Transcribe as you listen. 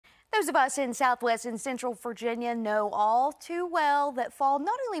Those of us in Southwest and Central Virginia know all too well that fall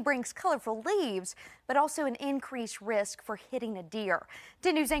not only brings colorful leaves, but also an increased risk for hitting a deer.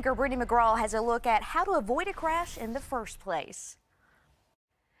 10 News anchor Brittany McGraw has a look at how to avoid a crash in the first place.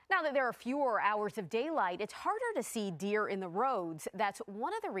 Now that there are fewer hours of daylight, it's harder to see deer in the roads. That's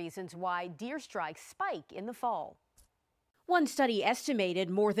one of the reasons why deer strikes spike in the fall. One study estimated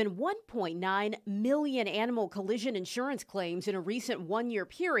more than 1.9 million animal collision insurance claims in a recent one-year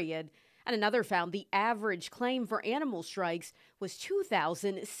period, and another found the average claim for animal strikes was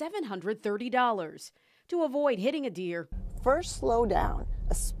 $2,730. To avoid hitting a deer, first slow down,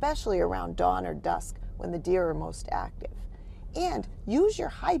 especially around dawn or dusk when the deer are most active. And use your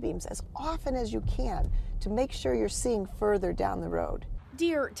high beams as often as you can to make sure you're seeing further down the road.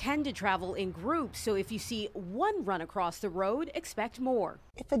 Deer tend to travel in groups, so if you see one run across the road, expect more.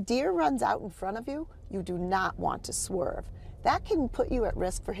 If a deer runs out in front of you, you do not want to swerve. That can put you at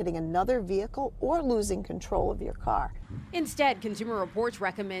risk for hitting another vehicle or losing control of your car. Instead, Consumer Reports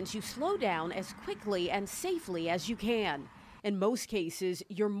recommends you slow down as quickly and safely as you can. In most cases,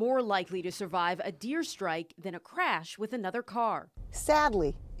 you're more likely to survive a deer strike than a crash with another car.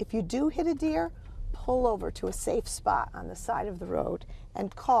 Sadly, if you do hit a deer, pull over to a safe spot on the side of the road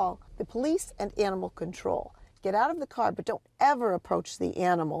and call the police and animal control. Get out of the car, but don't ever approach the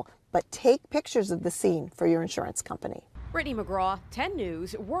animal, but take pictures of the scene for your insurance company. Brittany McGraw, 10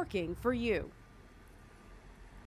 News, working for you.